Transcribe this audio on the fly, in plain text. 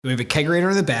We have a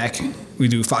kegerator in the back. We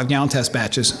do 5-gallon test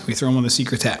batches. We throw them on the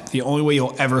secret tap. The only way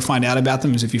you'll ever find out about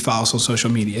them is if you follow us on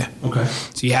social media. Okay.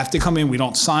 So you have to come in. We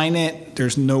don't sign it.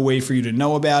 There's no way for you to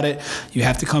know about it. You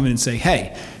have to come in and say,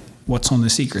 hey, what's on the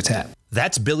secret tap?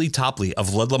 That's Billy Topley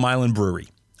of Ludlam Island Brewery.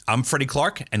 I'm Freddie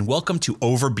Clark, and welcome to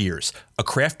Over Beers, a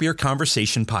craft beer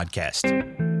conversation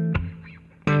podcast.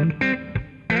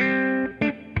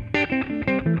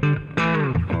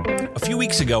 A few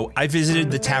weeks ago, I visited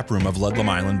the tap room of Ludlam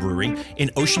Island Brewery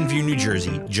in Ocean View, New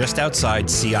Jersey, just outside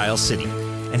Sea Isle City,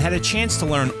 and had a chance to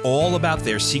learn all about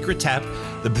their secret tap,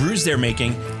 the brews they're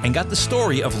making, and got the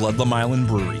story of Ludlam Island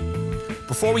Brewery.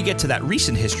 Before we get to that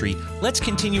recent history, let's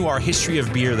continue our history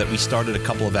of beer that we started a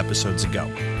couple of episodes ago.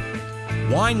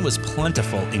 Wine was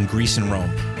plentiful in Greece and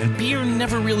Rome, and beer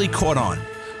never really caught on.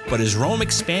 But as Rome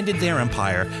expanded their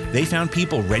empire, they found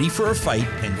people ready for a fight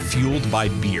and fueled by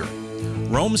beer.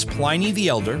 Rome's Pliny the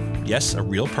Elder, yes, a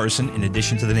real person in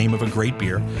addition to the name of a great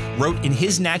beer, wrote in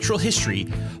his Natural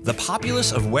History, "The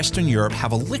populace of Western Europe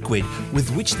have a liquid with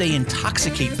which they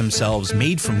intoxicate themselves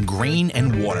made from grain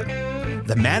and water.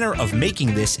 The manner of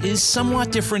making this is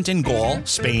somewhat different in Gaul,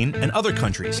 Spain, and other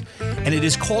countries, and it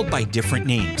is called by different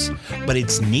names, but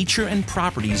its nature and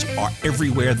properties are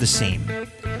everywhere the same.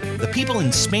 The people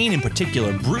in Spain in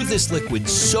particular brew this liquid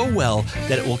so well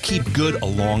that it will keep good a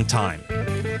long time.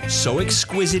 So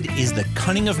exquisite is the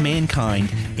cunning of mankind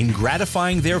in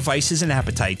gratifying their vices and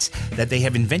appetites that they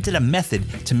have invented a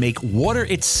method to make water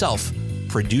itself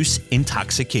produce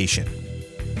intoxication."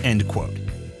 End quote.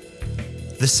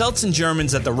 The Celts and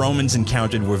Germans that the Romans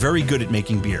encountered were very good at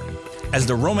making beer. As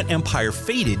the Roman Empire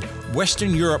faded,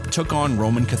 Western Europe took on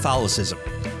Roman Catholicism.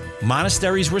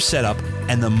 Monasteries were set up,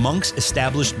 and the monks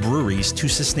established breweries to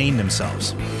sustain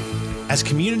themselves. As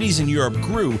communities in Europe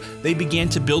grew, they began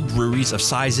to build breweries of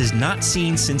sizes not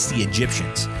seen since the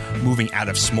Egyptians, moving out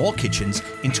of small kitchens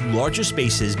into larger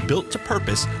spaces built to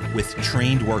purpose with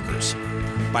trained workers.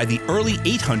 By the early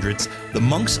 800s, the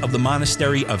monks of the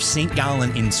monastery of St.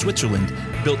 Gallen in Switzerland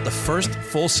built the first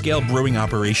full-scale brewing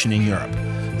operation in Europe.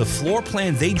 The floor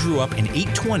plan they drew up in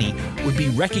 820 would be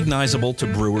recognizable to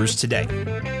brewers today.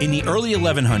 In the early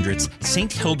 1100s,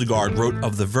 St. Hildegard wrote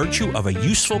of the virtue of a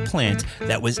useful plant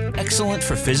that was excellent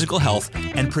for physical health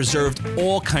and preserved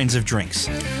all kinds of drinks.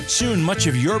 Soon, much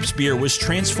of Europe's beer was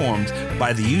transformed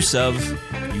by the use of,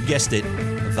 you guessed it,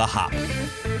 the hop.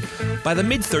 By the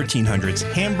mid-1300s,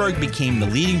 Hamburg became the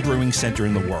leading brewing center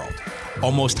in the world.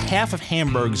 Almost half of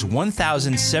Hamburg's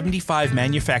 1,075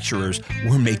 manufacturers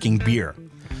were making beer.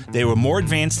 They were more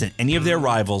advanced than any of their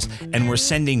rivals and were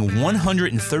sending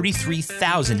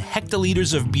 133,000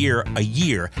 hectoliters of beer a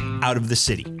year out of the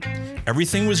city.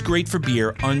 Everything was great for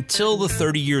beer until the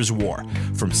 30 Years' War,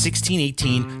 from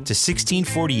 1618 to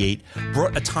 1648,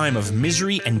 brought a time of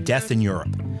misery and death in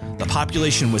Europe. The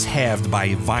population was halved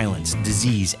by violence,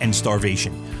 disease, and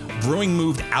starvation. Brewing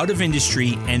moved out of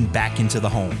industry and back into the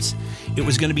homes. It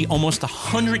was going to be almost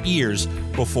 100 years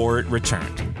before it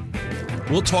returned.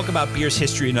 We'll talk about beer's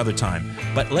history another time,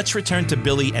 but let's return to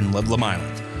Billy and Ludlam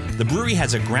Island. The brewery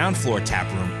has a ground floor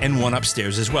tap room and one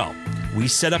upstairs as well. We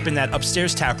set up in that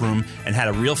upstairs tap room and had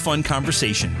a real fun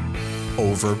conversation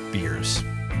over beers.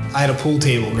 I had a pool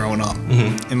table growing up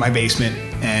in my basement,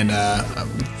 and a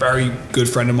very good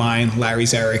friend of mine, Larry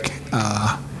Zarek,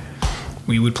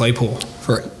 we would play pool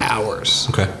for hours.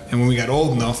 Okay. And when we got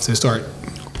old enough to start,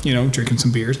 drinking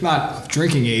some beers, not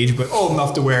drinking age, but old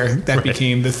enough to where that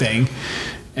became the thing.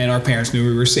 And our parents knew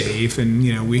we were safe. And,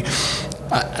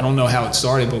 I don't know how it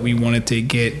started, but we wanted to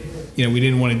get, we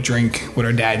didn't want to drink what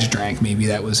our dads drank. Maybe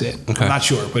that was it. Okay. I'm not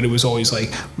sure, but it was always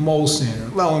like Molson or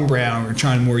Lowenbrau. We're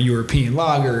trying more European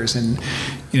lagers. And,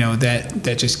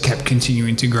 that just kept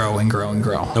continuing to grow and grow and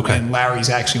grow. Okay. And Larry's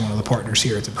actually one of the partners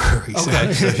here at the brewery.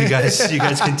 Okay. So you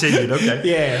guys continued. Okay.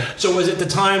 Yeah. So was it the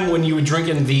time when you were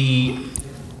drinking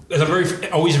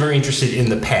I'm always very interested in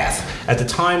the path. At the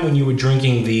time when you were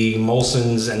drinking the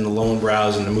Molsons and the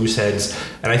Lowenbraus and the Mooseheads,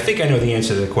 and I think I know the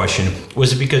answer to the question,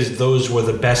 was it because those were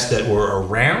the best that were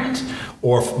around,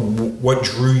 or what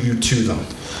drew you to them?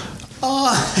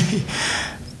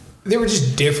 They were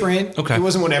just different. Okay. It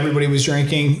wasn't what everybody was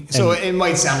drinking. So it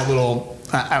might sound a little,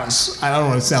 I don't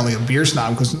want to sound like a beer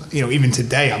snob because, even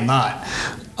today I'm not.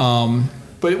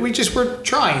 But we just were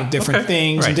trying different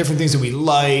things and different things that we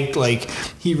liked. Like,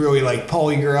 he really liked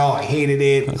Pauly Girl. I hated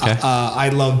it. Okay. I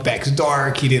loved Beck's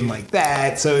Dark. He didn't like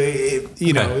that. So,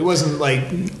 it wasn't like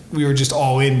we were just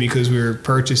all in because we were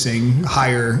purchasing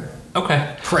higher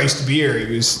priced beer. It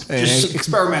was just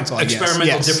experimental, I guess.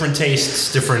 Experimental, yes. Different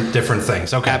tastes, different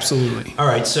things. Okay. Absolutely. All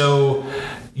right. So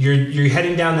you're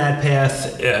heading down that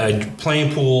path,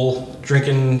 playing pool.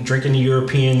 drinking the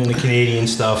European and the Canadian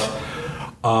stuff.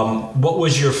 What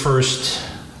was your first,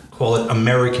 call it,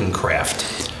 American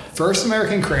craft? First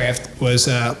American craft was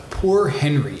Poor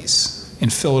Henry's in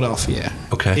Philadelphia.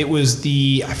 Okay. It was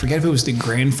I forget if it was the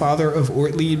grandfather of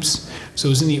Ortlieb's. So it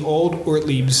was in the old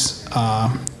Ortlieb's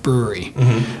brewery.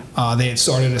 Mm-hmm. They had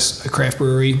started a craft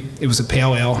brewery. It was a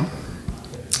pale ale.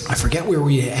 I forget where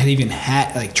we had even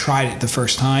tried it the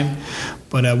first time,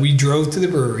 but we drove to the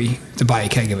brewery to buy a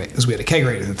keg of it because we had a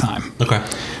kegerator at the time. Okay.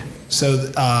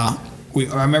 So I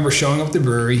remember showing up at the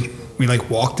brewery. We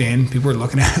walked in. People were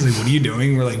looking at us like, "What are you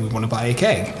doing?" We're like, "We want to buy a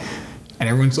keg." And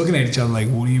everyone's looking at each other like,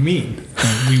 "What do you mean?"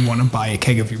 "We want to buy a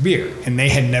keg of your beer." And they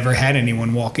had never had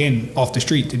anyone walk in off the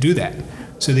street to do that.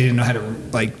 So they didn't know how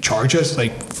to charge us.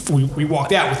 We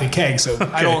walked out with a keg. So okay.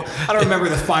 I don't remember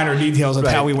the finer details of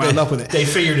how we wound up with it. They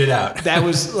figured it out. That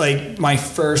was my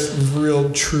first real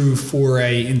true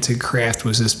foray into craft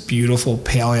was this beautiful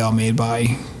pale ale made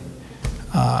by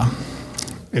a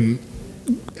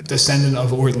descendant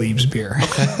of Ortlieb's beer.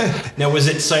 Okay. Now, was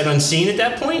it sight unseen at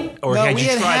that point, or no, had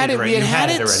you tried it already? We had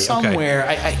it already somewhere.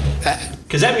 Okay.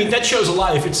 Because that shows a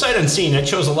lot. If it's sight unseen, that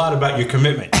shows a lot about your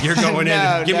commitment. You're going in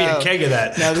and give me a keg of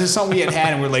that. No, this is something we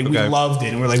had, and we're like, we loved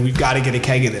it, and we're like, we've got to get a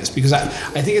keg of this because I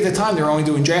think at the time they were only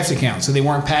doing draft accounts, so they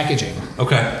weren't packaging.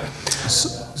 Okay.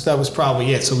 So that was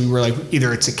probably it. So we were like,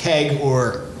 either it's a keg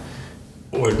or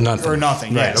nothing. Or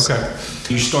nothing. Right. Yes. Okay.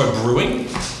 You start brewing.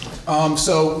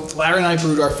 So Larry and I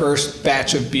brewed our first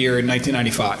batch of beer in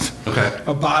 1995. Okay.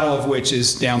 A bottle of which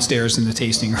is downstairs in the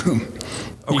tasting room.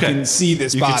 Okay. You can see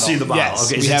this bottle. You can see the bottle.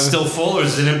 Yes. Okay. Is it still full or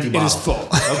is it an empty bottle? It is full.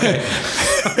 Okay.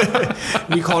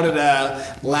 We called it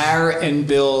Larry and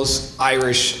Bill's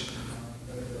Irish.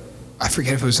 I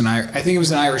forget if it was an Irish. I think it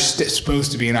was an Irish.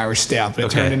 Supposed to be an Irish stout, but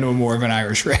it turned into more of an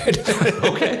Irish red.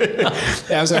 Okay.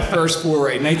 That was our first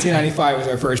foray. 1995 was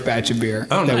our first batch of beer.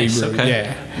 Oh, that nice. We brewed. Okay.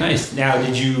 Yeah. Nice. Now,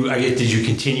 did you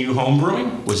continue home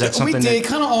brewing? Was that something we did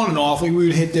kind of on and off? We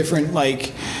would hit different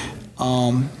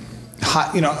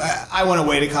I went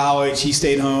away to college. He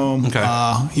stayed home. Okay.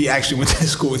 He actually went to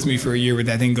school with me for a year, but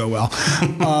that didn't go well.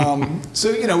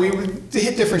 So we would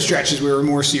hit different stretches. We were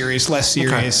more serious, less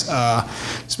serious. Okay.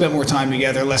 Spent more time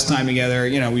together, less time together.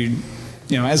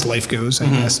 As life goes, I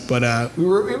guess. But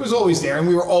it was always there, and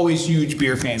we were always huge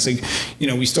beer fans.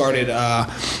 We started. I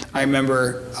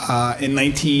remember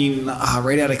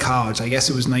right out of college. I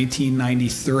guess it was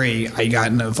 1993. I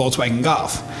got in a Volkswagen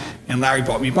Golf. And Larry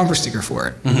bought me a bumper sticker for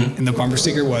it. Mm-hmm. And the bumper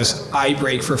sticker was, "I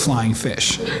brake for flying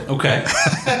fish." Okay.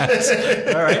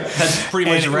 All right. That's pretty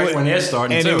much right when they're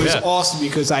starting, and too. And it was awesome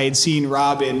because I had seen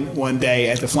Robin one day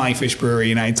at the Flying Fish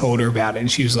Brewery, and I told her about it. And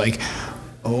she was like,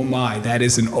 "Oh my, that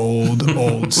is an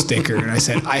old sticker." And I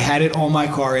said, "I had it on my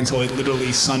car until it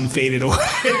literally sun faded away."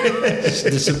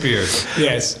 Disappeared.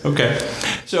 Yes. Okay.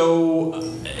 So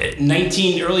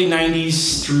early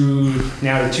 90s through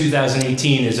now to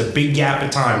 2018 is a big gap of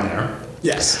time there.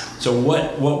 Yes. So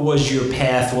what was your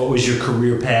path? What was your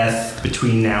career path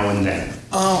between now and then?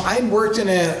 I had worked in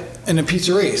a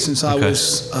pizzeria since I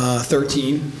was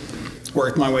 13.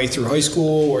 Worked my way through high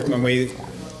school, worked my way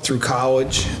through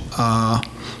college.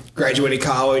 Graduated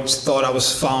college, thought I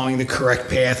was following the correct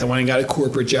path. I went and got a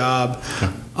corporate job.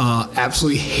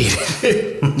 Absolutely hated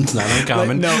it. It's not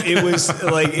uncommon. No, it was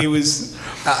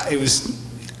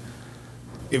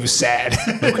sad.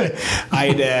 Okay.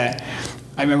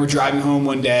 I remember driving home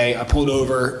one day. I pulled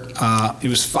over. It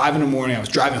was 5 a.m. I was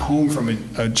driving home from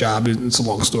a job. It's a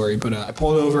long story, but I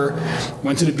pulled over,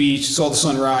 went to the beach, saw the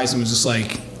sunrise, and was just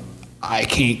like, I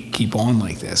can't keep on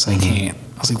like this. I can't.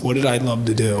 I was like, what did I love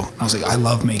to do? I was like, I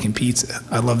love making pizza.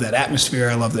 I love that atmosphere.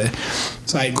 I love that.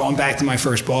 So I had gone back to my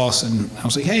first boss, and I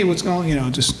was like, hey, what's going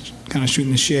on? Just kind of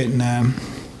shooting the shit. And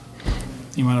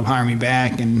he wound up hiring me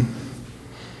back, and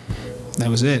that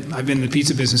was it. I've been in the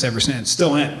pizza business ever since.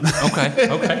 Still in.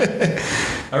 Okay.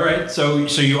 All right. So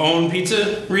you own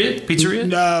pizzeria?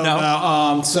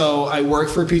 No. So I work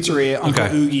for a pizzeria, Uncle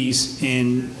Oogie's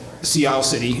in Sea Isle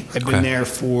City. I've been there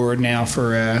for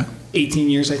 18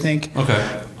 years, I think.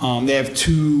 Okay. They have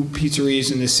 2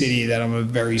 pizzerias in the city that I'm a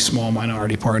very small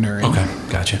minority partner in. Okay,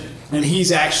 gotcha. And he's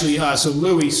actually, so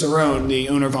Louis Cerrone, the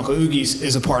owner of Uncle Oogie's,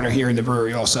 is a partner here in the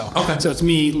brewery also. Okay. So it's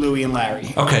me, Louis, and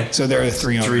Larry. Okay. So they're the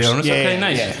 3 owners. 3 owners? Yeah, okay,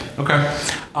 nice. Yeah. Okay.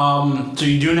 So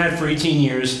you're doing that for 18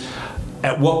 years.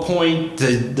 At what point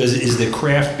is the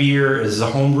craft beer, is the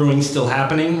home brewing still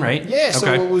happening, right? Yeah,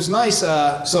 so it was nice.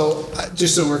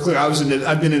 Just so we're clear,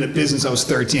 I've been in the business, I was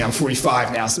 13. I'm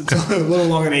 45 now, so it's a little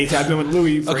longer than 18. I've been with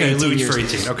Louis for 18 years. Louis for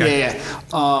 18, okay. Yeah.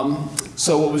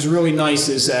 So what was really nice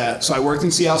is, so I worked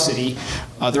in Sea Isle City.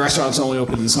 The restaurant's only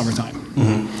open in the summertime.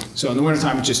 So in the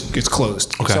wintertime, it just gets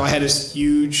closed. Okay. So I had this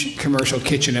huge commercial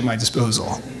kitchen at my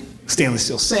disposal. Stainless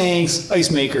steel sinks,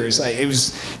 ice makers. It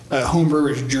was a home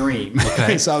brewer's dream.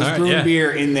 Okay. So I was All right, brewing yeah.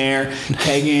 beer in there,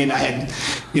 kegging. I had,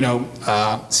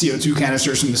 CO2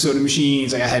 canisters from the soda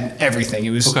machines. I had everything.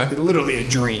 It was Okay. literally a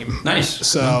dream. Nice.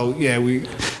 So yeah,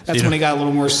 that's when it got a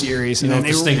little more serious. You And don't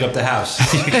then have to they stink up the house.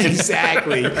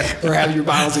 exactly, or have your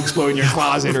bottles explode in your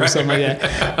closet or something like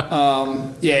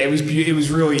that.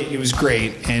 It was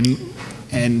great,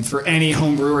 and for any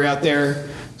home brewer out there,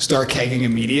 start kegging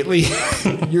immediately.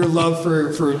 Your love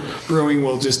for brewing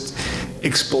will just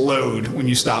explode when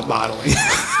you stop bottling.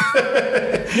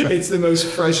 It's the most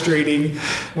frustrating.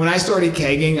 When I started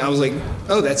kegging, I was like,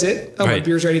 "Oh, that's it. Oh, my Right.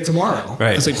 beer's ready tomorrow."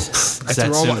 Right. I was like, I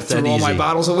threw all my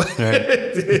bottles away.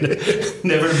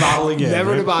 Never to bottle again.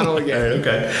 Never right? to bottle again.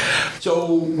 Okay.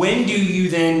 So when do you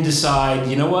then decide,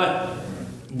 you know what?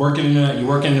 You're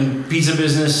working in pizza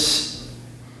business.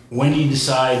 When do you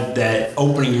decide that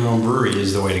opening your own brewery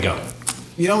is the way to go?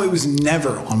 It was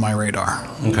never on my radar.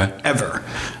 Okay. Ever.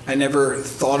 I never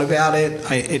thought about it.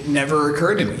 It never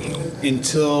occurred to me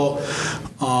until,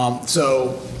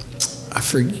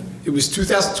 it was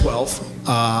 2012.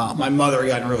 My mother had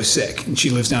gotten really sick, and she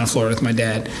lives down in Florida with my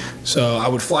dad. So I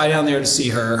would fly down there to see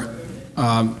her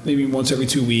maybe once every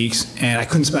 2 weeks, and I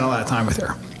couldn't spend a lot of time with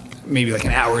her, maybe like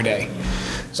an hour a day.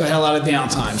 So I had a lot of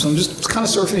downtime. So I'm just kind of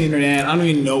surfing the internet. I don't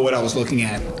even know what I was looking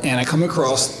at. And I come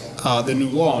across the new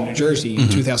law in New Jersey in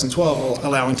 2012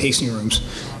 allowing tasting rooms.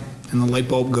 And the light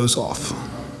bulb goes off.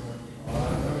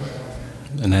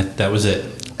 And that was it.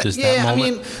 Just that Yeah,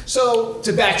 moment? so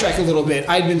to backtrack a little bit,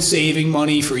 I'd been saving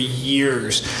money for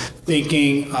years,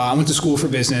 thinking, I went to school for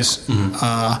business,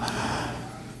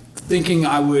 thinking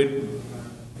I would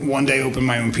one day open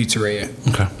my own pizzeria.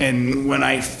 Okay. And when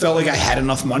I felt like I had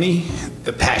enough money,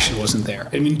 the passion wasn't there.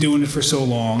 I'd been doing it for so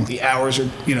long. The hours are,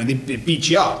 it beats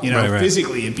you up. Right.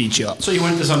 Physically it beats you up. So you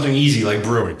went to something easy like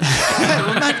brewing.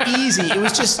 Not easy. It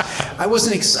was just, I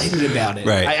wasn't excited about it.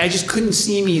 Right. I just couldn't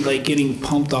see me getting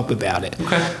pumped up about it.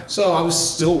 Okay. So I was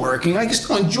still working. I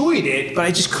still enjoyed it, but I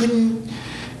just couldn't,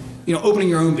 opening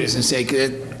your own business.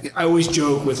 I always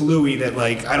joke with Louie that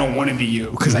I don't want to be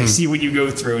you because I see what you go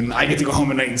through, and I get to go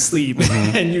home at night and sleep,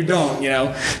 and you don't.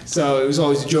 So it was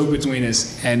always a joke between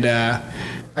us, and I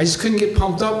just couldn't get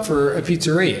pumped up for a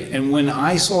pizzeria. And when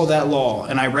I saw that law,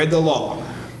 and I read the law,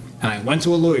 and I went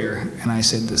to a lawyer, and I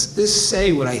said, "Does this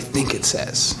say what I think it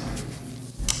says?"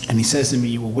 And he says to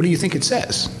me, "Well, what do you think it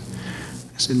says?"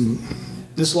 I said,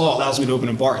 "This law allows me to open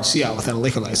a bar in Seattle without a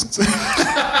liquor license."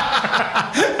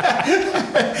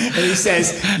 And he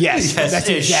says, yes, that's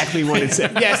exactly what it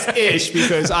said. Yes-ish,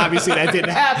 because obviously that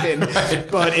didn't happen,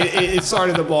 but it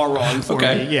started the ball rolling for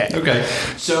me. Yeah. Okay.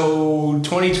 So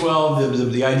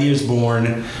 2012, the idea is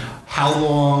born. How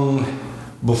long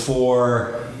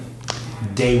before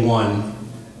day one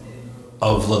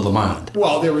of Ludlam Island?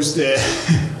 Well, there was the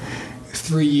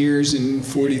 3 years and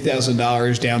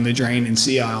 $40,000 down the drain in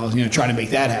Sea Isle, trying to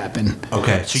make that happen.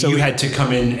 Okay. So you had to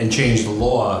come in and change the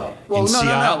law Well, in Sea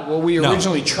Isle? no. Well, we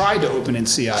originally tried to open in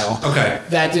Sea Isle. Okay.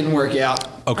 That didn't work out.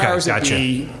 Okay, Powers that gotcha.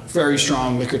 be, very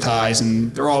strong liquor ties,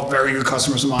 and they're all very good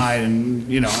customers of mine,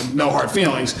 and, no hard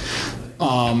feelings.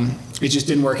 It just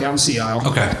didn't work out in Sea Isle.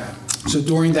 Okay. So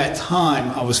during that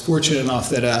time, I was fortunate enough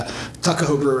that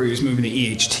Tuckahoe Brewery was moving to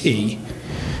EHT.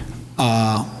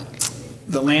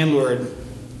 The landlord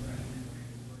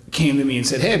came to me and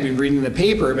said, "Hey, I've been reading the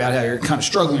paper about how you're kind of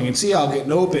struggling in Sea Isle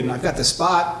getting open. I've got the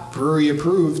spot, brewery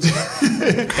approved."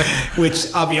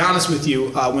 Which, I'll be honest with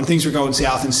you, when things were going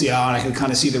south in Sea Isle and I could kind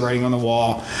of see the writing on the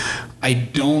wall, I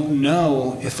don't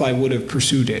know if I would have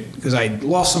pursued it because I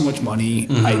lost so much money.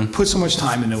 I put so much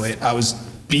time into it. I was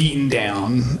beaten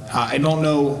down. I don't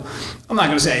know. I'm not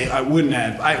going to say I wouldn't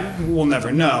have. We'll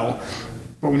never know.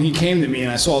 But when he came to me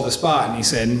and I saw the spot and he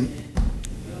said,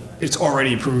 "It's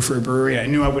already approved for a brewery," I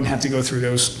knew I wouldn't have to go through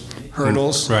those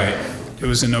hurdles. Right. It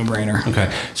was a no-brainer.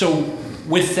 Okay. So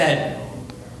with that,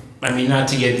 not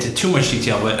to get into too much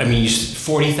detail, but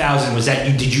 40,000. Was that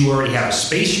you? Did you already have a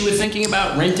space you were thinking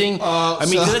about renting?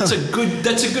 That's a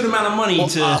good amount of money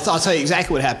to. I'll tell you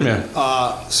exactly what happened.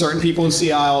 Yeah. Certain people in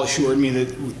Sea Isle assured me that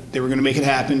they were going to make it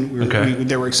happen.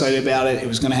 They were excited about it. It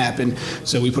was going to happen.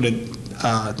 So we put a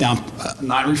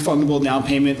non-refundable down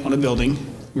payment on a building.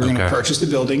 We were going to purchase the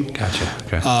building. Gotcha.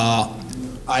 Okay.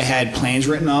 I had plans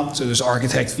written up, so there's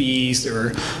architect fees.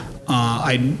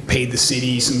 I paid the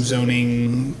city some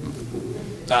zoning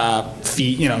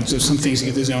fee, so some things to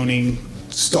get the zoning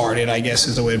started, I guess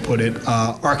is the way to put it.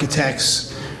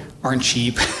 Architects aren't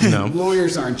cheap. No.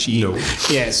 Lawyers aren't cheap. No.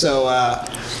 Yeah, so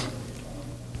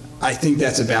I think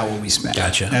that's about what we spent.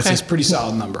 Gotcha. That's Okay. a pretty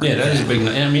solid number. Yeah, that is a big.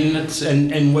 I mean, that's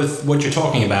and with what you're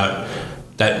talking about,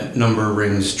 that number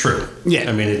rings true. Yeah.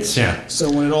 I mean, it's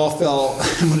So when it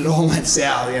all went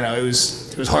south,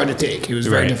 it was hard to take. It was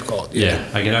very Right. difficult. Yeah,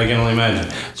 I can only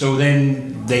imagine. So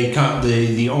then they come.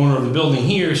 The owner of the building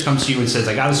here comes to you and says,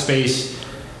 "I got a space.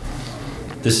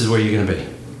 This is where you're going to be."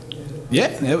 Yeah,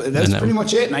 that's pretty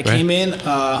much it. And I Right. came in.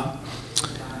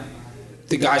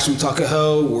 The guys from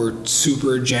Tuckahoe were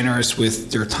super generous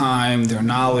with their time, their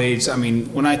knowledge. I mean,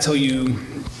 when I tell you,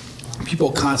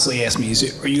 people constantly ask me,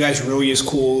 "Are you guys really as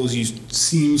cool as you?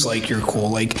 Seems like you're cool."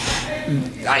 Like,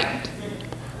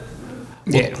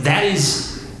 That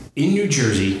is in New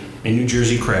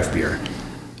Jersey craft beer.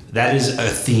 That is a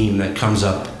theme that comes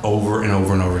up over and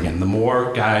over and over again. The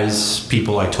more guys,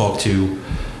 people I talk to,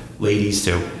 ladies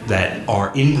too, that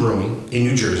are in brewing in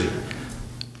New Jersey,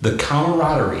 the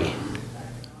camaraderie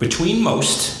between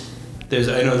most,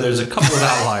 I know there's a couple of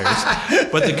outliers,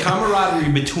 but the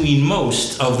camaraderie between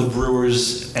most of the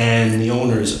brewers and the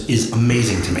owners is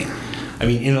amazing to me. I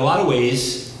mean, in a lot of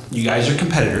ways, you guys are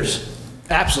competitors.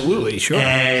 absolutely, sure.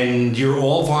 And you're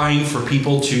all vying for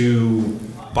people to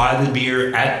buy the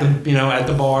beer at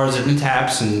the bars and the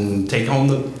taps and take home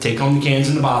the cans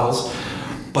and the bottles.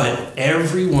 But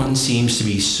everyone seems to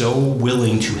be so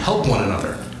willing to help one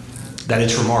another that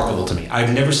it's remarkable to me.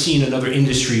 I've never seen another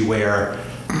industry where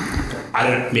I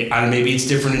don't maybe it's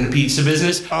different in the pizza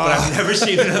business, but I've never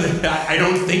seen another. I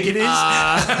don't think it is.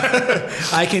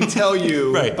 I can tell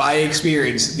you Right. by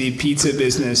experience, the pizza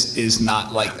business is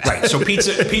not like that. Right. So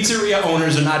pizzeria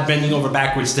owners are not bending over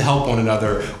backwards to help one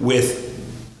another with.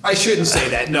 I shouldn't say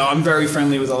that. No, I'm very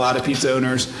friendly with a lot of pizza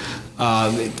owners.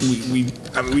 We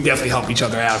definitely help each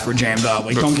other out if we're jammed up.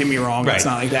 Like, don't get me wrong, Right. it's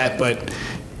not like that, but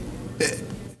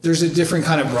there's a different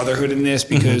kind of brotherhood in this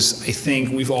because I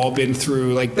think we've all been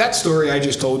through, like that story I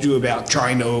just told you about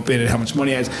trying to open and how much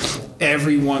money it has.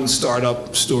 Everyone's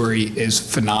startup story is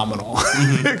phenomenal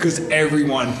because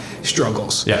everyone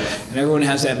struggles. Yeah. And everyone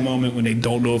has that moment when they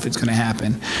don't know if it's going to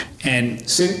happen.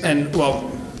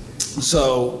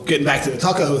 So getting back to the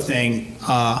Tuckahoe thing,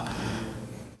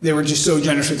 they were just so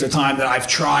generous with their time that I've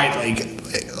tried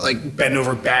like bend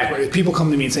over backward. People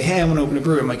come to me and say, "Hey, I want to open a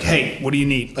brewery." I'm like, "Hey, what do you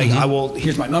need?" Like,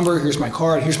 here's my number, here's my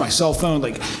card, here's my cell phone.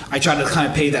 Like, I try to kind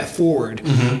of pay that forward,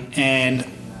 and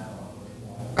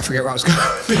I forget where I was going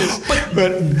with this,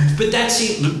 But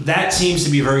that seems to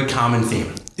be a very common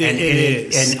theme. It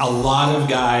is. And a lot of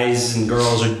guys and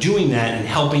girls are doing that and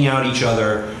helping out each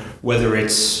other, whether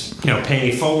it's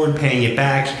paying it forward, paying it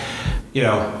back,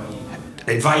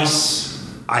 advice.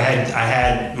 I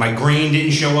had my grain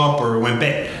didn't show up or went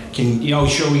bad.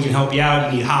 Sure, we can help you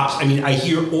out. You need hops. I mean, I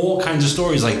hear all kinds of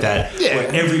stories like that where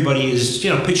everybody is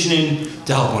pitching in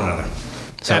to help one another.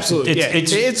 So absolutely,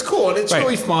 it's cool and it's right.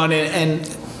 really fun and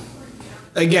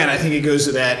again, I think it goes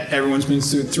to that everyone's been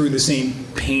through the same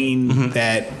pain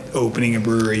that opening a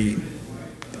brewery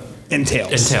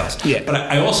entails. Yeah, but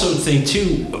I also think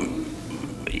too,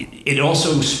 it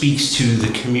also speaks to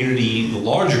the community, the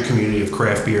larger community of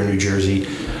craft beer in New Jersey,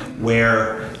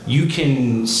 where you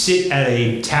can sit at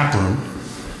a tap room,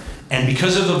 and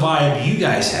because of the vibe you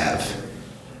guys have,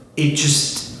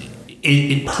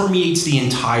 it permeates the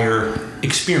entire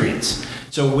experience.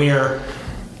 So where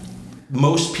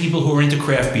most people who are into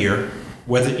craft beer,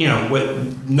 whether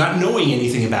not knowing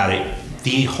anything about it,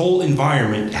 the whole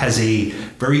environment has a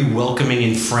very welcoming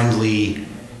and friendly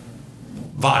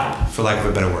vibe, for lack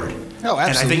of a better word. Oh, absolutely.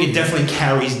 And I think it definitely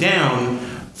carries down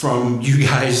from you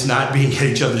guys not being at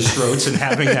each other's throats and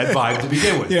having that vibe to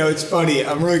begin with. It's funny.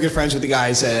 I'm really good friends with the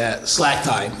guys at Slack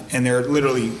Tide, and they're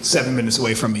literally 7 minutes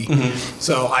away from me.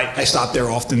 So I stop there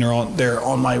often. They're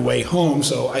on my way home,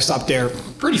 so I stop there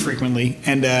pretty frequently.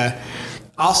 And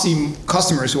I'll see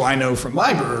customers who I know from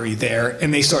my brewery there,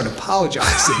 and they start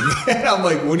apologizing. And I'm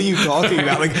like, what are you talking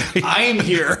about? Like, I am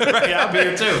here. Right, I'll be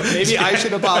here too. Maybe I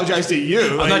should apologize to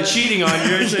you. I'm not cheating on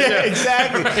you. Yeah,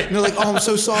 exactly. Right. And they're like, "Oh, I'm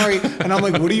so sorry." And I'm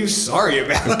like, "What are you sorry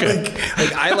about?" Okay.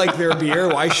 Like I like their beer.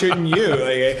 Why shouldn't you?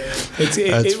 Like,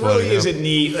 it really isn't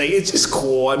neat. Like, it's just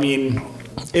cool. I mean,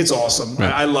 it's awesome.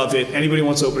 Right. I love it. Anybody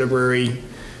wants to open a brewery,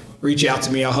 reach out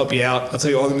to me. I'll help you out. I'll tell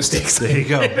you all the mistakes. There you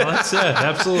go. Well, that's it.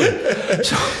 Absolutely.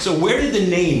 So where did the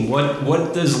name?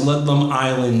 What does Ludlam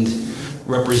Island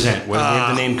represent? Where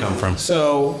did the name come from?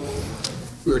 So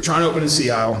we were trying to open in Sea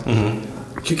Isle,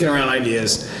 kicking around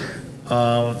ideas.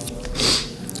 Of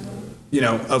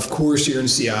course you're in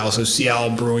Sea Isle, so Sea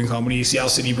Isle Brewing Company, Sea Isle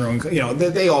City Brewing,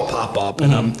 they all pop up,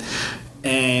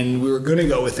 and we were going to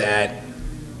go with that.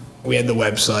 We had the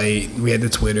website, we had the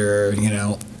Twitter,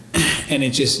 and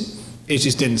it just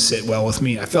didn't sit well with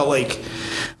me. I felt like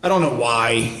I don't know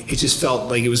why. It just felt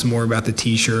like it was more about the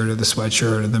T-shirt or the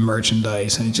sweatshirt or the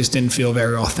merchandise, and it just didn't feel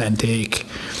very authentic.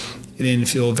 It didn't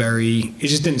feel very. It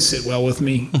just didn't sit well with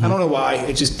me. I don't know why.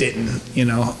 It just didn't.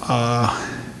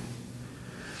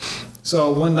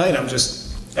 So one night I'm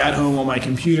just at home on my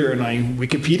computer and I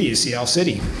Wikipedia Sea Isle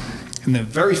City, and the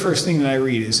very first thing that I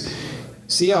read is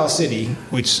Sea Isle City,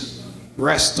 which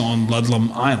rests on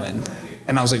Ludlam Island,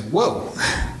 and I was like, whoa.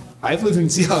 I've lived in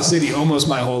Sea Isle City almost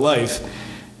my whole life.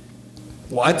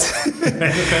 What?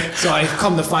 So I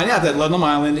come to find out that Ludlam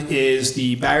Island is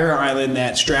the barrier island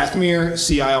that Strathmere,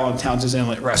 Sea Isle, and Townsend's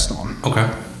Inlet rest on. Okay.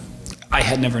 I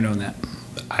had never known that.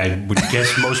 I would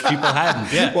guess most people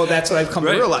hadn't. Yeah. Well, that's what I've come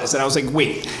to realize. And I was like,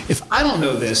 wait, if I don't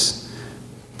know this,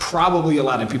 probably a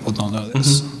lot of people don't know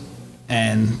this.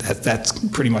 And that's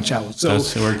pretty much how. So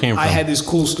that's where it came from. I had this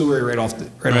cool story right off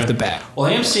the bat. Well,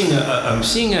 I am seeing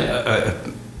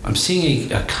I'm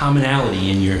seeing a commonality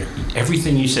in your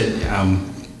everything you said.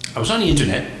 I was on the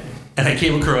internet and I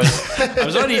came across. I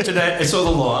was on the internet. I saw the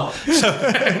law.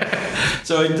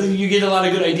 So you get a lot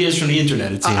of good ideas from the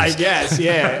internet. It seems. I guess,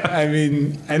 yeah. I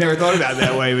mean, I never thought about it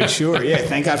that way, but sure, yeah.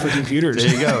 Thank God for computers.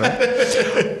 There you go.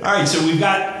 Right? All right, so we've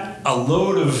got a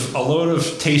load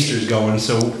of tasters going.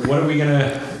 So what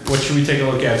should we take a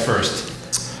look at first?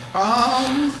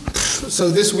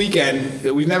 So this weekend,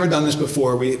 we've never done this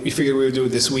before. We figured we would do it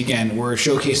this weekend. We're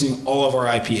showcasing all of our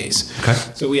IPAs. Okay.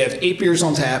 So we have 8 beers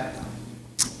on tap,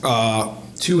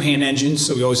 2 hand engines,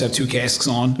 so we always have 2 casks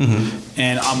on.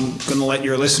 And I'm going to let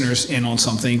your listeners in on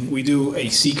something. We do a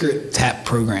secret tap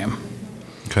program.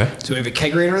 Okay. So we have a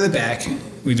kegerator in the back.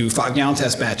 We do 5-gallon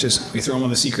test batches. We throw them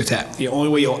on the secret tap. The only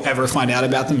way you'll ever find out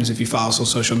about them is if you follow us on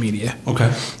social media.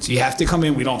 Okay. So you have to come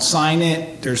in. We don't sign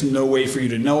it. There's no way for you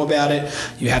to know about it.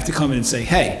 You have to come in and say,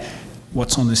 hey,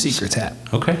 what's on the secret tap?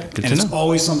 Okay. Good and to it's know.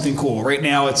 always something cool. Right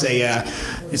now it's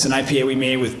an IPA we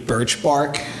made with birch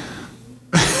bark.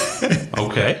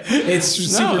 Okay. It's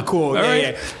super cool.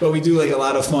 Yeah. But we do like a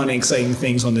lot of fun and exciting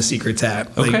things on the secret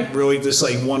tap. Like really just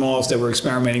like one-offs that we're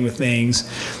experimenting with things.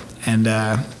 And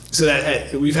so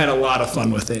that we've had a lot of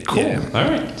fun with it. Cool. Yeah. All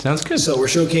right. Sounds good. So we're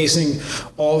showcasing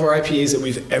all of our IPAs that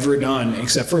we've ever done,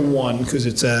 except for one, because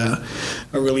it's a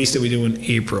release that we do in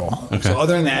April. Okay. So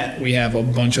other than that, we have a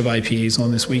bunch of IPAs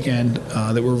on this weekend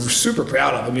that we're super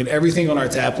proud of. I mean, everything on our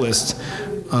tap list,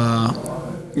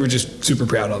 we're just super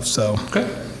proud of. So. Okay.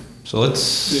 So if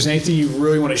there's anything you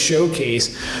really want to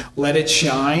showcase, Let It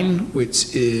Shine,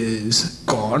 which is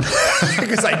gone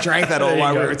because I drank that all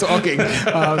while we were talking.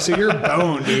 So you're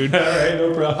boned, dude. All right,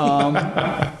 no problem.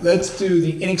 Let's do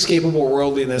The Inescapable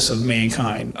Worldliness of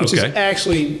Mankind, which is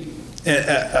actually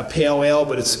a pale ale,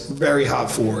 but it's very hop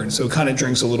forward, so it kind of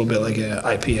drinks a little bit like an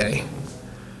IPA.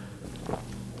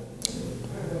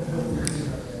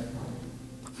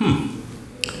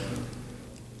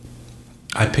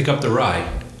 I pick up the rye.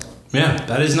 Yeah,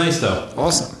 that is nice though.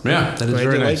 Awesome. Yeah, that is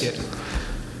very nice. Like it.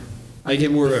 I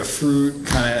get more of a fruit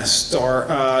kind of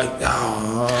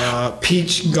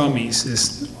peach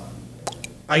gummies.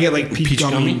 I get like peach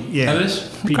gummy. Yeah, that is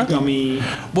peach gummy.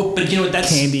 Well, but you know what? That's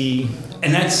candy.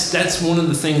 And that's one of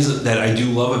the things that I do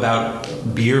love about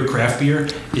beer, craft beer,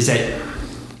 is that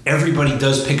everybody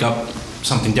does pick up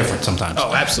something different sometimes.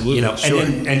 Oh, absolutely. You know, sure.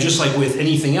 and just like with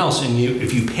anything else, and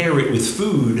if you pair it with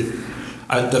food,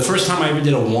 the first time I ever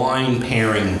did a wine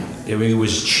pairing, it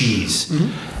was cheese,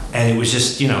 and it was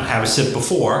just have a sip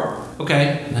before.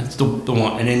 Okay, that's the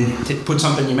one, and then put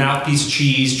something in your mouth, piece of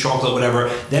cheese, chocolate, whatever.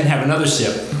 Then have another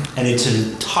sip, and it's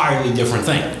an entirely different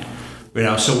thing.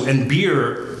 So and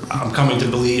beer, I'm coming to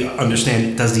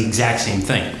understand, does the exact same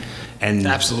thing. And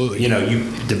absolutely,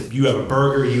 you have a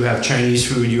burger, you have Chinese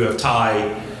food, you have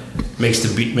Thai, makes the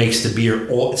beer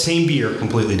same beer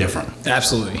completely different.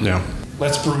 Absolutely. Yeah.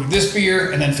 Let's brew this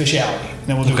beer and then Fishality. And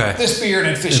then we'll do this beer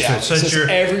and then Fishality. So it's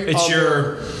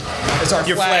our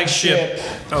flagship.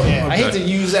 Oh, yeah. okay. I hate to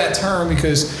use that term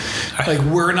because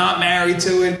we're not married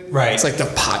to it. Right. It's like the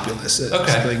populace is.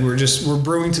 Okay. Like we're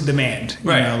brewing to demand.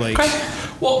 Right.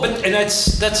 Well, and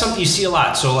that's something you see a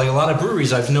lot. So like a lot of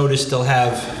breweries I've noticed they'll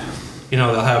have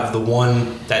the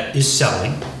one that is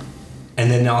selling, and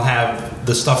then they'll have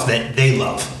the stuff that they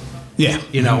love. Yeah.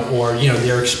 Or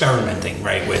they're experimenting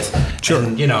with. Sure.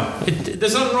 And,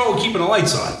 there's nothing wrong with keeping the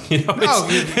lights on.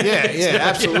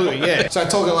 Absolutely, yeah. So I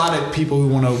talk to a lot of people who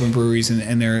want to open breweries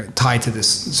and they're tied to this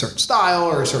certain style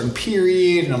or a certain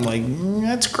period, and I'm like,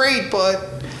 that's great, but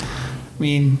I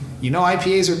mean,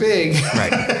 IPAs are big.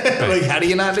 Right. Like, how do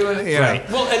you not do it? Yeah. Right.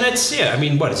 Well, and that's, I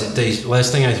mean, what is it? The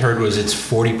last thing I heard was it's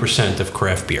 40% of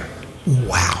craft beer.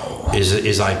 Wow.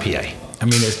 Is IPA. I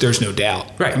mean, there's no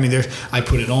doubt. Right. I mean, I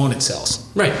put it on, it sells.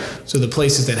 Right. So the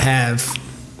places that have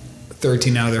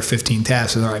 13 out of their 15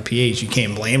 taps are IPAs. You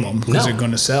can't blame them because No. they're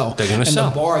going to sell. They're gonna sell.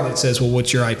 And the bar that says, well,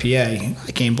 what's your IPA?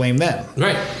 I can't blame them.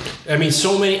 Right. I mean,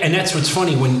 so many, and that's what's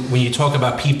funny when you talk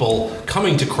about people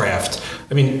coming to craft.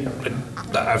 I mean,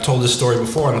 I've told this story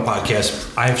before on the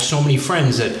podcast. I have so many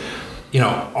friends that,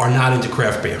 are not into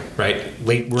craft beer, right?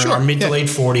 We're in our mid to late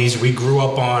 40s. We grew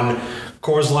up on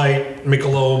Coors Light,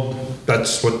 Michelob.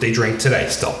 That's what they drink today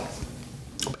still.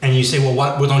 And you say, well,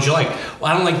 what don't you like?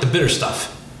 Well, I don't like the bitter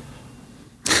stuff.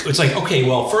 It's like, okay,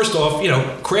 well, first off,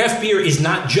 craft beer is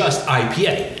not just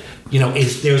IPA.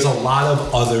 There's a lot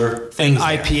of other things.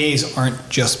 And IPAs aren't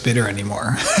just bitter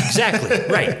anymore. Exactly,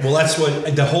 right. Well, that's what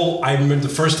I remember the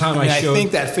first time I showed. I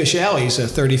think that Fish Alley is a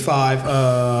 35,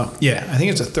 I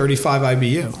think it's a 35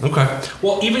 IBU. Okay.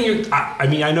 Well, even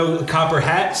I know the Copper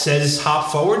Hat says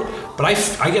hop forward, but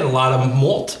I get a lot of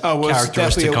malt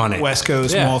characteristic on it. West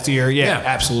Coast maltier. Yeah,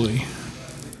 absolutely.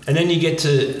 And then you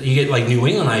get like New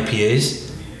England IPAs.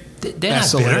 They're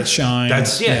That's not bitter. Let It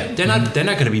Shine. They're not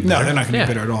going to be bitter. No, they're not going to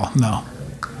be bitter at all. No.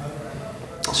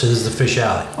 So this is the Fish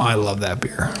Alley. I love that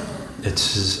beer.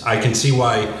 I can see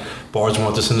why bars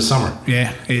want this in the summer.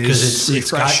 Yeah, it's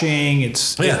refreshing.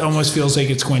 It almost feels like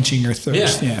it's quenching your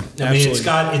thirst. Yeah, I mean, it's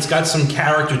got some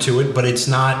character to it, but it's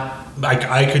not.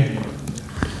 I could.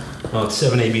 Well, it's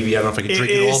 7 ABV. I don't know if I could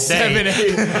drink it all day.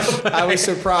 7 I was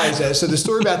surprised. So the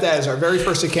story about that is our very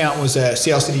first account was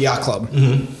Seattle City Yacht Club.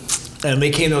 Mm-hmm. And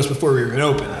they came to us before we were even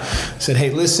open. Said,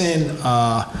 hey, listen,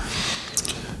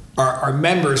 our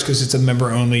members, because it's a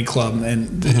member-only club,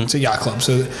 and it's a yacht club.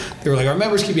 So they were like, our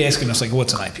members keep asking us, like,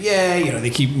 what's an IPA? They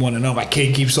keep wanting to know. My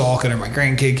kid keeps talking, or my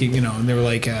grandkid and they were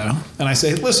like, and I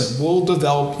said, listen, we'll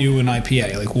develop you an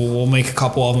IPA. Like, we'll make a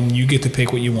couple of them. You get to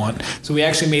pick what you want. So we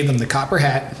actually made them the Copper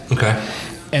Hat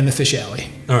and the Fish Alley.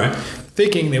 All right.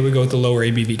 Thinking they would go with the lower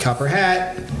ABV Copper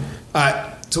Hat.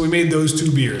 So we made those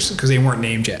two beers because they weren't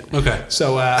named yet. Okay.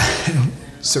 So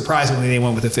surprisingly, they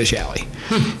went with the Fish Alley.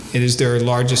 It is their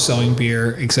largest selling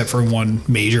beer except for one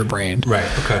major brand. Right.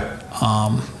 Okay.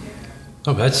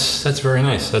 That's very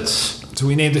nice. So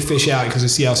we named the Fish Alley because the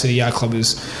Seattle City Yacht Club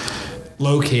is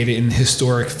located in the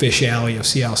historic Fish Alley of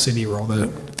Seattle City, where all the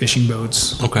fishing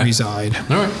boats reside.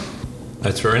 All right.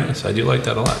 That's very nice. I do like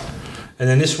that a lot. And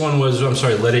then this one was,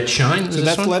 Let It Shine. So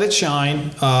that's Let It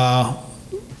Shine.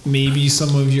 Maybe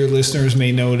some of your listeners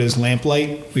may know it as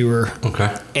Lamplight. We were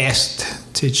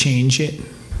asked to change it.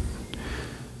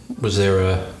 Was there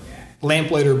a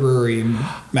Lamplighter Brewery in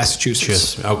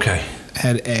Massachusetts?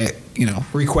 Had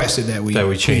requested that we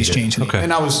change it. Okay.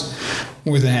 And I was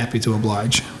more than happy to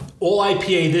oblige. All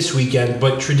IPA this weekend,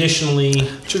 but traditionally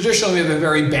we have a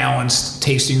very balanced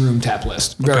tasting room tap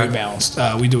list. Very balanced.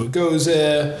 We do a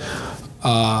Goza.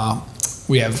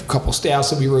 We have a couple stouts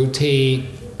that we rotate.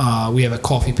 We have a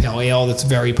coffee pale ale that's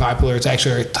very popular. It's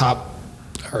actually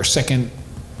our second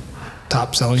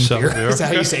top selling beer. Is that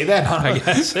how you say that? I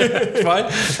guess.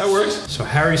 Fine. That works. So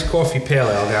Harry's Coffee Pale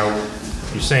Ale. Now,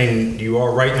 you're saying you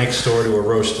are right next door to a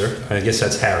roaster. I guess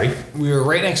that's Harry. We were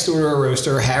right next door to a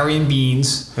roaster, Harry and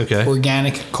Beans,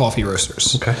 organic coffee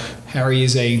roasters. Okay. Harry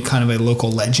is a kind of a local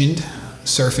legend,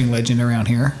 surfing legend around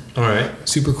here. All right.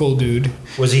 Super cool dude.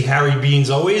 Was he Harry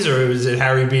Beans always, or was it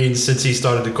Harry Beans since he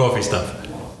started the coffee stuff?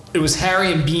 It was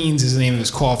Harry and Beans is the name of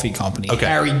his coffee company. Okay.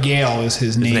 Harry Gale is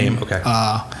his name. Okay.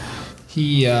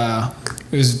 He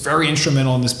was very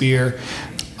instrumental in this beer.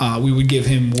 We would give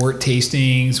him wort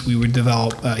tastings. We would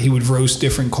develop. He would roast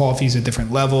different coffees at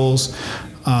different levels.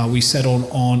 We settled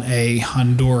on a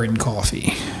Honduran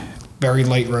coffee, very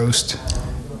light roast.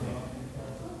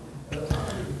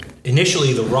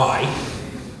 Initially, the rye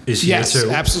is here too. Yes,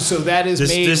 absolutely. So that is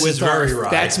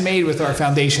that's made with our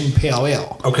Foundation Pale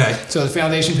Ale. Okay. So the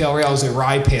Foundation Pale Ale is a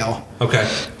rye pale. Okay.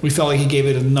 We felt like he gave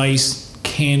it a nice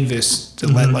canvas to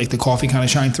let like the coffee kind of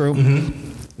shine through.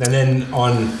 Mm-hmm. And then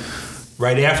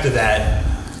right after that,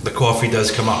 the coffee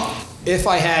does come up. If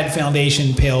I had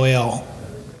Foundation Pale Ale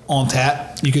on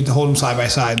tap, you could hold them side by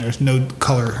side. And there's no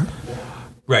color.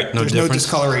 Right. There's no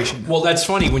discoloration. Well, that's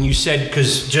funny when you said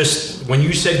when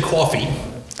you said coffee.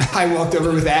 I walked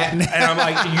over with that, and I'm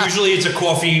like, usually it's a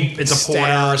coffee, it's a porter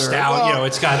or a stout.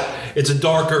 It's a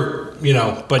darker,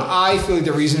 But I feel like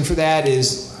the reason for that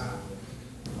is,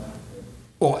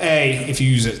 well, if you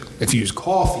use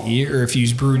coffee, or if you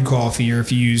use brewed coffee, or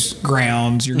if you use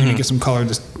grounds, you're going to get some color,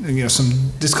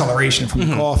 some discoloration from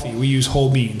the coffee. We use whole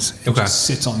beans. It just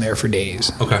sits on there for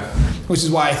days. Okay. Which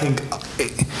is why I think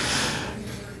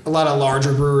a lot of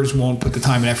larger brewers won't put the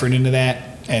time and effort into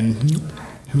that, and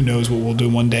who knows what we'll do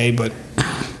one day, but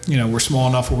we're small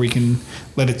enough where we can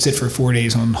let it sit for 4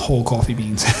 days on whole coffee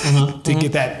beans to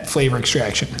get that flavor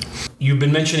extraction. You've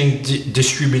been mentioning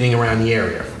distributing around the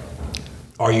area.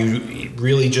 are you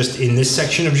really just in this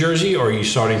section of Jersey, or are you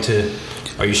spreading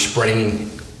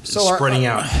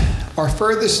out? Our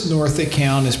furthest north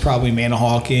account is probably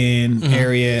Manahawkin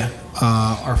area.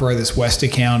 Our furthest west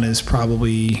account is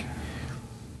probably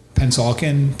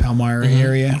Pennsauken, Palmyra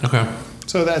area. Okay.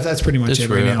 So that's pretty much it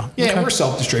right now. Yeah, okay. We're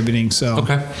self-distributing. So,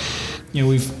 okay.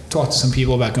 We've talked to some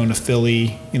people about going to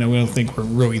Philly. We don't think we're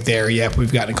really there yet. But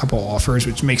we've gotten a couple of offers,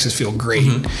 which makes us feel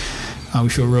great. We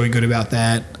feel really good about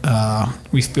that.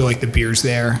 We feel like the beer's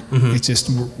there. It's just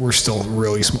we're still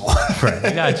really small. Right.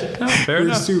 I gotcha. No, fair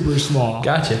enough. We're super small.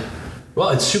 Gotcha. Well,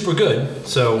 it's super good.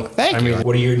 So, Thank you.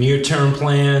 What are your near-term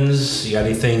plans? You got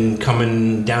anything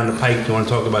coming down the pike you want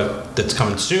to talk about that's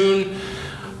coming soon?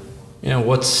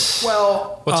 What's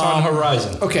on the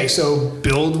horizon? Okay, so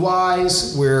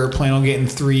build-wise, we're planning on getting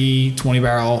 3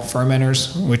 20-barrel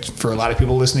fermenters, which for a lot of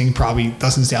people listening probably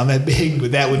doesn't sound that big,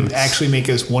 but that would actually make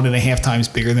us 1.5 times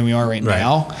bigger than we are right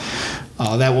now.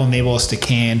 That will enable us to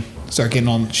start getting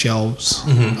on shelves.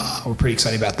 We're pretty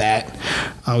excited about that.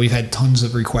 We've had tons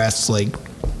of requests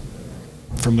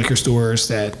from liquor stores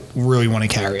that really want to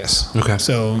carry us. Okay.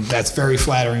 So that's very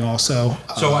flattering also.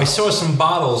 So I saw some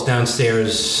bottles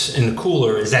downstairs in the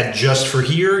cooler. Is that just for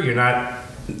here? You're not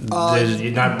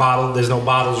bottled. There's no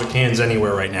bottles or cans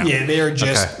anywhere right now. Yeah, they are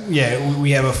just. Okay. Yeah,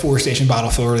 we have a 4-station bottle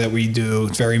filler that we do.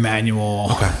 It's very manual.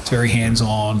 Okay. It's very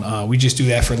hands-on. We just do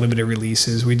that for limited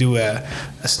releases. We do a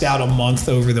stout a month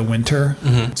over the winter.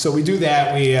 So we do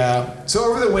that. So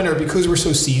over the winter, because we're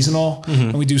so seasonal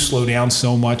and we do slow down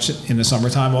so much in the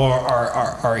summertime,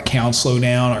 our accounts slow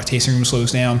down, our tasting room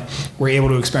slows down. We're able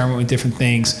to experiment with different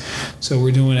things. So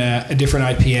we're doing a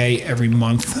different IPA every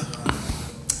month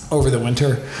over the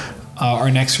winter.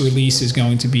 Our next release is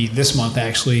going to be this month,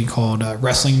 actually, called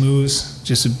Wrestling Moves.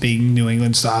 Just a big New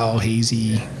England style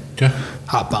hazy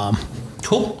hot bomb.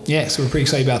 Cool. Yeah, so we're pretty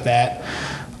excited about that.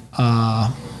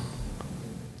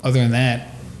 Other than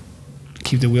that,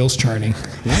 keep the wheels turning.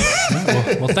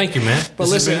 Well, thank you, man. But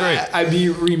listen, I'd be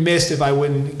remiss if I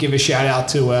wouldn't give a shout out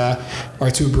to our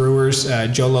 2 brewers,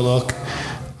 Joe LaLuc.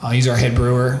 He's our head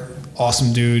brewer.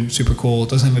 Awesome dude, super cool.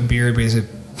 Doesn't have a beard, but he's a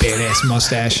badass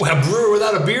mustache. Well, a brewer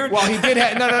without a beard? Well, he did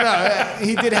have no.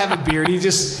 He did have a beard. He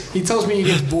tells me he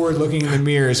gets bored looking in the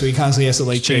mirror, so he constantly has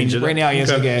to change it. Right now, he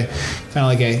has I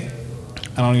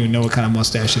don't even know what kind of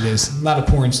mustache it is. Not a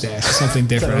porn stash, something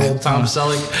different. Is that old Tom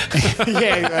Selleck?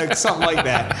 Yeah, something like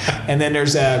that. And then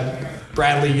there's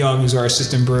Bradley Young, who's our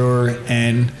assistant brewer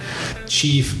and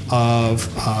chief of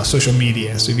social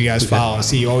media. So if you guys follow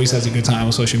us, he always has a good time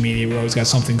on social media. We always got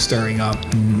something stirring up.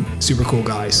 Super cool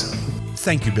guys.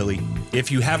 Thank you, Billy.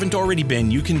 If you haven't already been,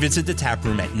 you can visit the tap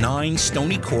room at 9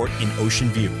 Stony Court in Ocean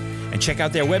View and check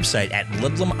out their website at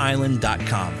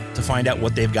ludlamisland.com to find out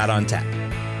what they've got on tap.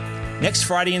 Next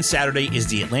Friday and Saturday is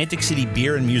the Atlantic City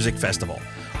Beer and Music Festival.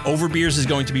 Over Beers is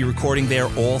going to be recording there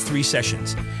all 3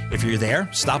 sessions. If you're there,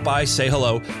 stop by, say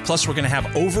hello. Plus, we're going to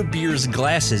have Over Beers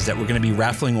glasses that we're going to be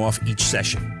raffling off each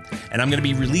session. And I'm going to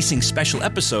be releasing special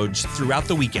episodes throughout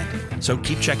the weekend, so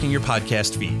keep checking your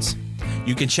podcast feeds.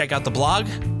 You can check out the blog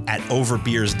at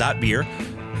overbeers.beer.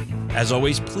 As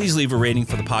always, please leave a rating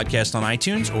for the podcast on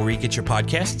iTunes or where you get your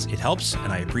podcasts. It helps,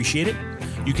 and I appreciate it.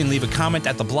 You can leave a comment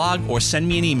at the blog or send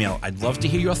me an email. I'd love to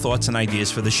hear your thoughts and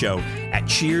ideas for the show at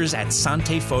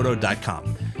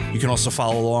cheers@santefoto.com. You can also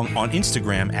follow along on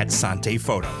Instagram at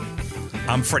santefoto.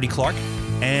 I'm Freddie Clark,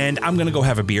 and I'm going to go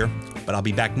have a beer, but I'll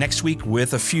be back next week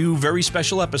with a few very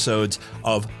special episodes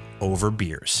of Over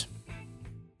Beers.